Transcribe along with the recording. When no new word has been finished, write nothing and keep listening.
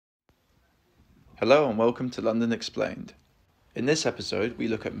Hello and welcome to London Explained. In this episode we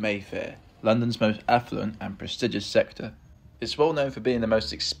look at Mayfair, London's most affluent and prestigious sector. It's well known for being the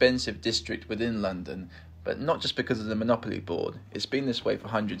most expensive district within London, but not just because of the Monopoly Board, it's been this way for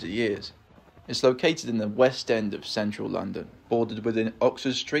hundreds of years. It's located in the west end of central London, bordered within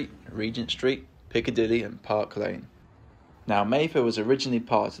Oxford Street, Regent Street, Piccadilly and Park Lane. Now Mayfair was originally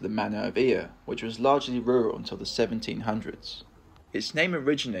part of the Manor of Eire, which was largely rural until the 1700s. Its name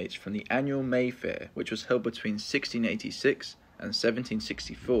originates from the annual Mayfair, which was held between 1686 and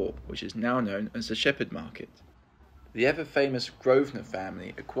 1764, which is now known as the Shepherd Market. The ever-famous Grosvenor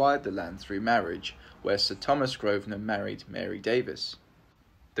family acquired the land through marriage, where Sir Thomas Grosvenor married Mary Davis.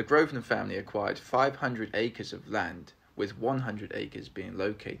 The Grosvenor family acquired 500 acres of land, with 100 acres being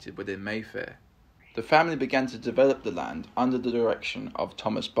located within Mayfair. The family began to develop the land under the direction of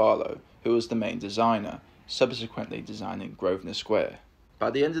Thomas Barlow, who was the main designer, subsequently designing Grosvenor Square. By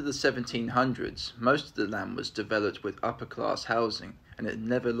the end of the 1700s, most of the land was developed with upper-class housing, and it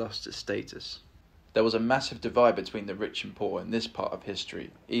never lost its status. There was a massive divide between the rich and poor in this part of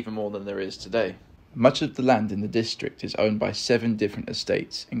history, even more than there is today. Much of the land in the district is owned by 7 different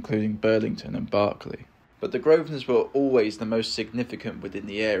estates, including Burlington and Berkeley. But the Grosvenors were always the most significant within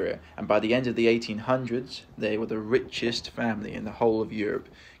the area, and by the end of the 1800s, they were the richest family in the whole of Europe,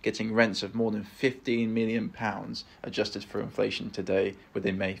 getting rents of more than £15 million, adjusted for inflation today,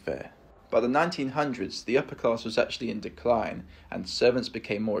 within Mayfair. By the 1900s, the upper class was actually in decline, and servants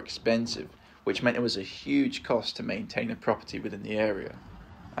became more expensive, which meant it was a huge cost to maintain a property within the area.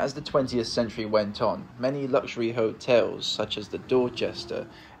 As the 20th century went on, many luxury hotels, such as the Dorchester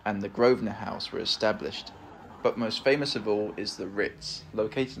and the Grosvenor House, were established. But most famous of all is the Ritz,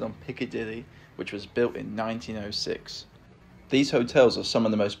 located on Piccadilly, which was built in 1906. These hotels are some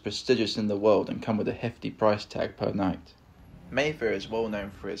of the most prestigious in the world and come with a hefty price tag per night. Mayfair is well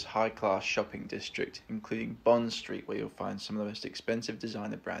known for its high-class shopping district, including Bond Street, where you'll find some of the most expensive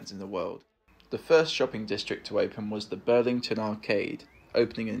designer brands in the world. The first shopping district to open was the Burlington Arcade,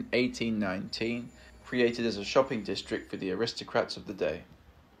 opening in 1819, created as a shopping district for the aristocrats of the day.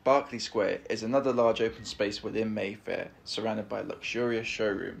 Berkeley Square is another large open space within Mayfair, surrounded by luxurious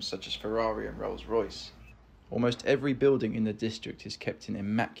showrooms such as Ferrari and Rolls-Royce. Almost every building in the district is kept in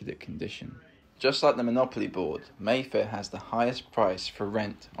immaculate condition. Just like the Monopoly Board, Mayfair has the highest price for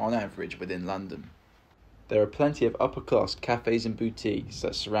rent on average within London. There are plenty of upper-class cafes and boutiques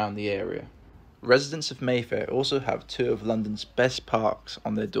that surround the area. Residents of Mayfair also have 2 of London's best parks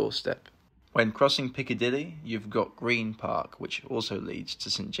on their doorstep. When crossing Piccadilly, you've got Green Park, which also leads to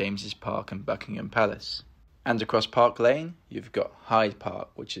St James's Park and Buckingham Palace. And across Park Lane, you've got Hyde Park,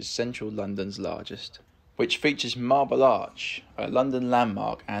 which is central London's largest, which features Marble Arch, a London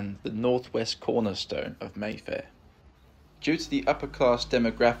landmark and the northwest cornerstone of Mayfair. Due to the upper-class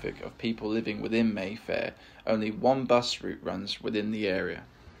demographic of people living within Mayfair, only one bus route runs within the area.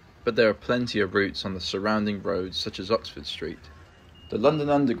 But there are plenty of routes on the surrounding roads, such as Oxford Street. The London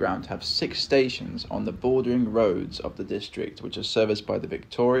Underground have 6 stations on the bordering roads of the district, which are serviced by the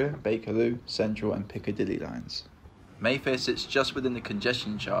Victoria, Bakerloo, Central and Piccadilly lines. Mayfair sits just within the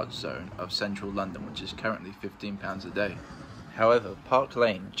congestion charge zone of central London, which is currently £15 a day. However, Park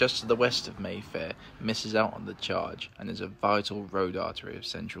Lane, just to the west of Mayfair, misses out on the charge and is a vital road artery of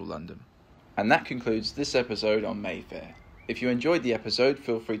central London. And that concludes this episode on Mayfair. If you enjoyed the episode,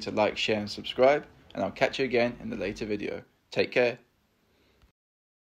 feel free to like, share and subscribe, and I'll catch you again in the later video. Take care.